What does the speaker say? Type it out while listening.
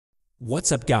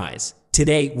What's up, guys?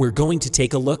 Today we're going to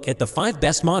take a look at the 5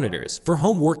 best monitors for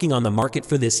home working on the market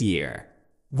for this year.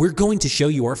 We're going to show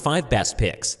you our 5 best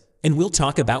picks, and we'll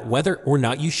talk about whether or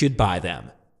not you should buy them.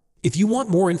 If you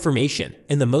want more information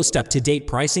and the most up-to-date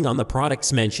pricing on the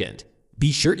products mentioned,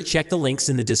 be sure to check the links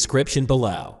in the description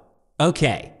below.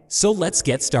 Okay, so let's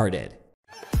get started.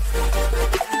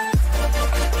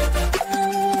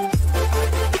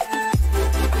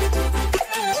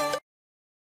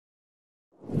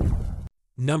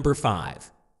 Number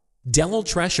 5. Dell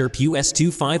UltraSharp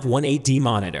US2518D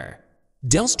Monitor.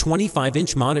 Dell's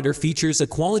 25-inch monitor features a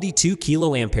quality 2 kA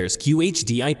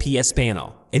QHD IPS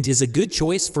panel and is a good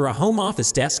choice for a home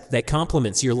office desk that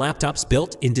complements your laptop's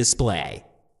built-in display.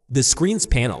 The screen's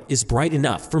panel is bright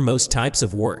enough for most types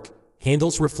of work,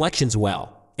 handles reflections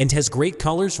well, and has great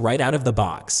colors right out of the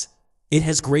box. It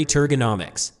has great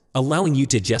ergonomics, allowing you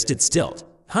to adjust its tilt,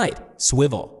 height,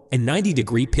 swivel, and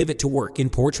 90-degree pivot to work in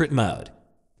portrait mode.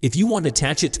 If you want to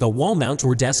attach it to the wall mount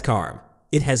or desk arm,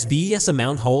 it has VES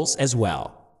mount holes as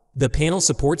well. The panel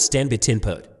supports 10-bit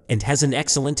input and has an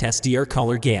excellent SDR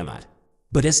color gamut.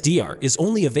 But SDR is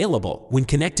only available when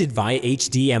connected via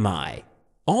HDMI.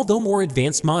 Although more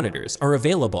advanced monitors are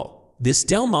available, this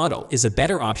Dell model is a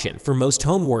better option for most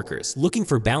home workers looking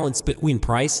for balance between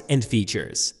price and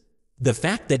features. The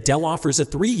fact that Dell offers a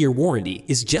 3-year warranty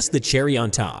is just the cherry on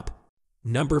top.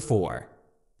 Number 4.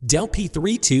 Dell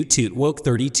P322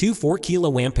 32 4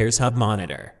 kA Hub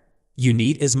Monitor. You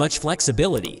need as much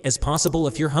flexibility as possible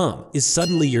if your home is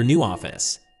suddenly your new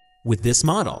office. With this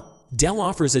model, Dell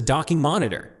offers a docking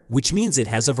monitor, which means it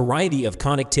has a variety of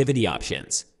connectivity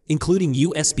options, including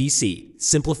USB-C,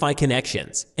 simplify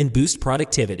connections, and boost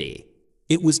productivity.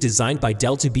 It was designed by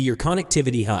Dell to be your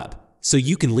connectivity hub, so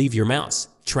you can leave your mouse,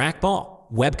 trackball,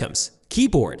 webcams,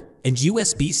 keyboard, and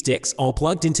USB sticks all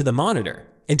plugged into the monitor,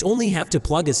 and only have to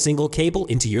plug a single cable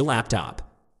into your laptop.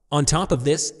 On top of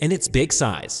this and its big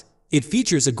size, it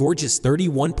features a gorgeous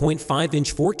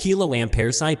 31.5-inch 4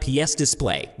 kA IPS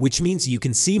display, which means you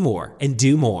can see more and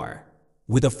do more.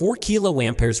 With a 4 kA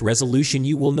resolution,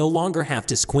 you will no longer have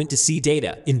to squint to see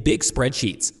data in big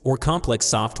spreadsheets or complex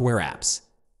software apps.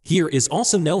 Here is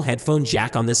also no headphone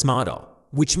jack on this model,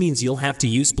 which means you'll have to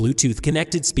use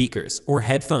Bluetooth-connected speakers or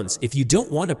headphones if you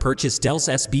don't want to purchase Dell's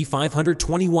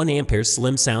SB521A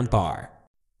slim soundbar.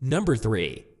 Number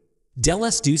 3. Dell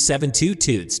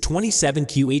SD722's 27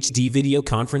 QHD Video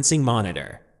Conferencing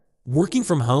Monitor. Working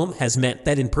from home has meant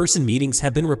that in-person meetings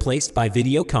have been replaced by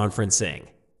video conferencing.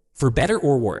 For better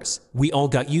or worse, we all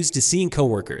got used to seeing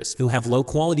coworkers who have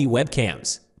low-quality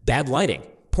webcams, bad lighting,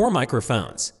 poor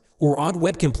microphones, or odd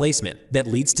webcam placement that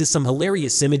leads to some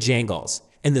hilarious image angles,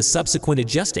 and the subsequent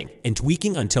adjusting and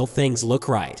tweaking until things look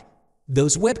right.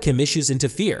 Those webcam issues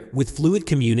interfere with fluid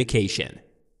communication.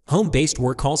 Home-based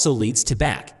work also leads to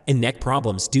back and neck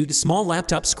problems due to small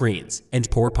laptop screens and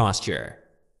poor posture.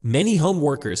 Many home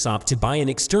workers opt to buy an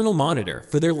external monitor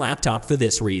for their laptop for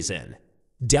this reason.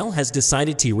 Dell has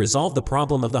decided to resolve the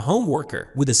problem of the home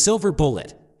worker with a silver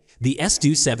bullet, the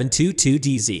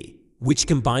SD722DZ, which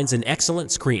combines an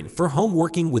excellent screen for home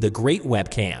working with a great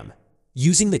webcam.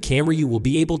 Using the camera, you will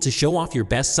be able to show off your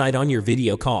best side on your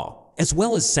video call, as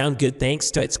well as sound good thanks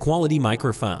to its quality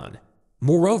microphone.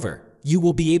 Moreover, you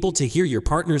will be able to hear your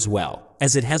partners well,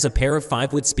 as it has a pair of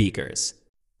 5-watt speakers.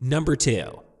 Number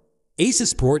 2.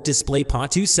 Asus Port Display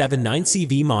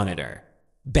PA279CV Monitor.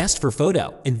 Best for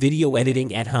photo and video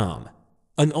editing at home.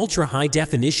 An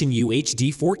ultra-high-definition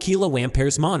UHD 4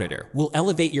 kA monitor will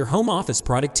elevate your home office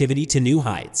productivity to new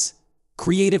heights.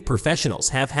 Creative professionals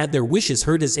have had their wishes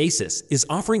heard, as Asus is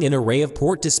offering an array of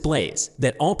port displays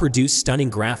that all produce stunning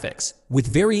graphics with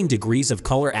varying degrees of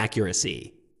color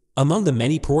accuracy. Among the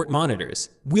many port monitors,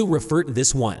 we'll refer to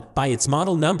this one by its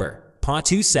model number,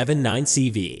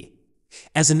 PA279CV.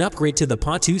 As an upgrade to the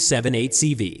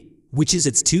PA278CV, which is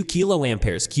its 2 kA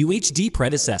QHD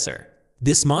predecessor,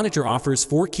 this monitor offers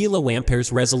 4 kA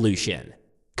resolution.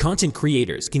 Content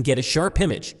creators can get a sharp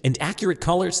image and accurate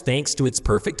colors thanks to its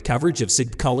perfect coverage of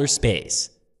SIG color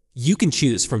space. You can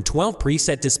choose from 12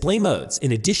 preset display modes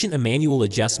in addition to manual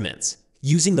adjustments,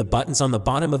 using the buttons on the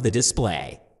bottom of the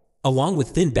display. Along with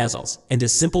thin bezels and a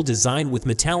simple design with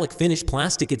metallic finish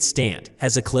plastic, its stand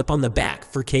has a clip on the back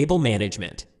for cable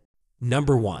management.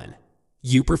 Number 1.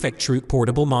 UPerfect True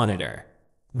Portable Monitor.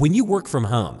 When you work from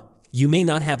home, you may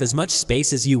not have as much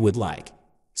space as you would like.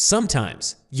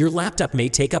 Sometimes, your laptop may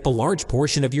take up a large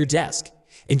portion of your desk,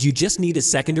 and you just need a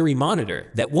secondary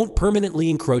monitor that won't permanently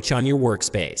encroach on your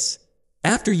workspace.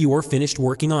 After you are finished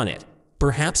working on it,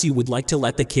 perhaps you would like to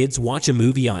let the kids watch a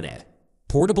movie on it.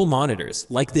 Portable monitors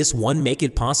like this one make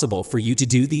it possible for you to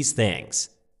do these things.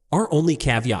 Our only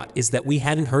caveat is that we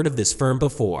hadn't heard of this firm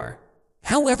before.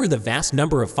 However, the vast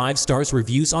number of 5-star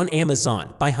reviews on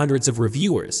Amazon by hundreds of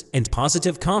reviewers and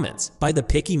positive comments by the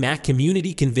Picky Mac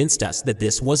community convinced us that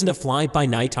this wasn't a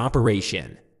fly-by-night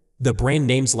operation. The brand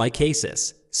names like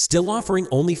Asus, still offering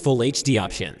only Full HD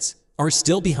options, are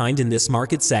still behind in this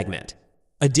market segment.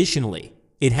 Additionally,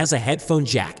 it has a headphone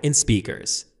jack and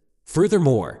speakers.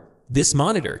 Furthermore, this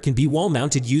monitor can be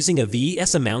wall-mounted using a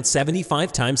VES mount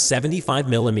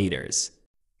 75x75mm.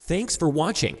 Thanks for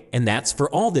watching, and that's for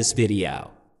all this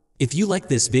video. If you liked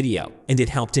this video and it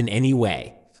helped in any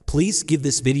way, please give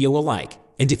this video a like,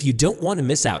 and if you don't want to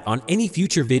miss out on any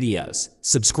future videos,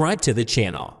 subscribe to the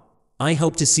channel. I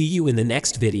hope to see you in the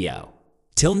next video.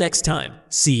 Till next time,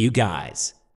 see you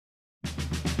guys.